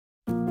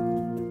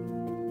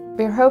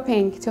We're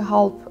hoping to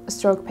help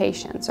stroke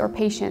patients or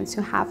patients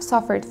who have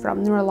suffered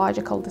from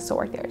neurological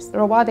disorders.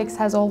 Robotics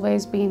has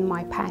always been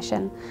my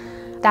passion.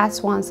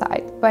 That's one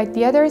side. But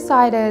the other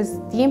side is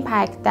the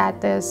impact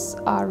that this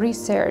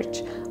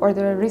research or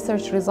the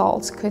research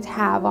results could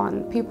have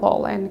on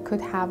people and could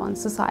have on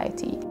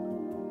society.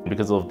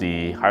 Because of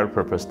the higher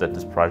purpose that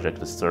this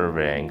project is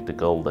serving, the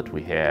goal that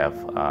we have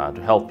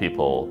to help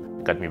people,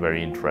 got me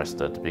very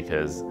interested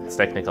because it's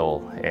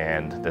technical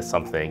and that's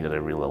something that I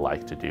really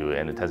like to do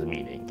and it has a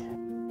meaning.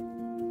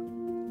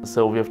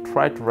 So we have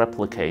tried to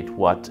replicate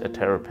what a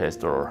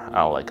therapist or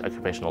like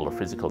occupational or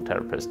physical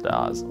therapist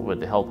does with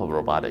the help of a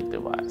robotic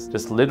device.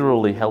 Just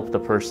literally help the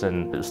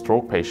person, the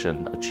stroke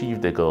patient, achieve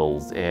their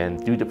goals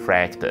and do the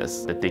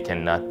practice that they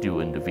cannot do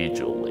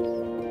individually.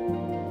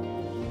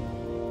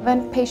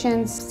 When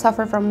patients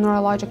suffer from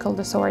neurological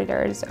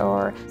disorders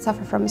or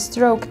suffer from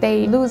stroke,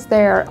 they lose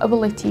their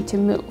ability to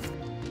move.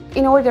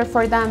 In order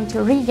for them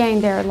to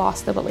regain their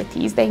lost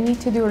abilities, they need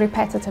to do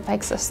repetitive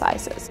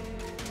exercises.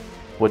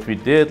 What we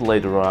did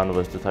later on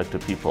was to talk to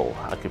people,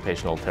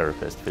 occupational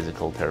therapists,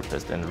 physical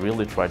therapists, and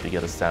really try to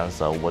get a sense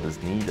of what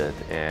is needed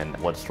and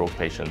what stroke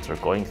patients are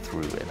going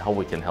through and how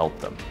we can help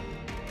them.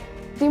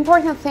 The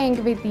important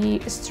thing with the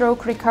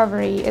stroke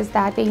recovery is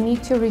that they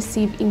need to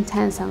receive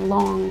intense and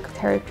long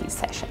therapy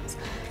sessions.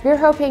 We're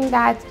hoping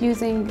that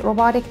using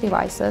robotic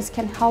devices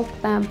can help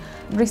them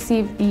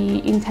receive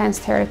the intense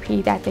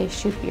therapy that they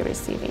should be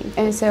receiving.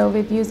 And so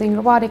with using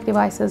robotic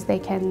devices, they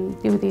can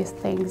do these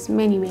things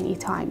many, many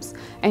times,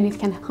 and it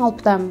can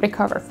help them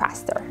recover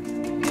faster.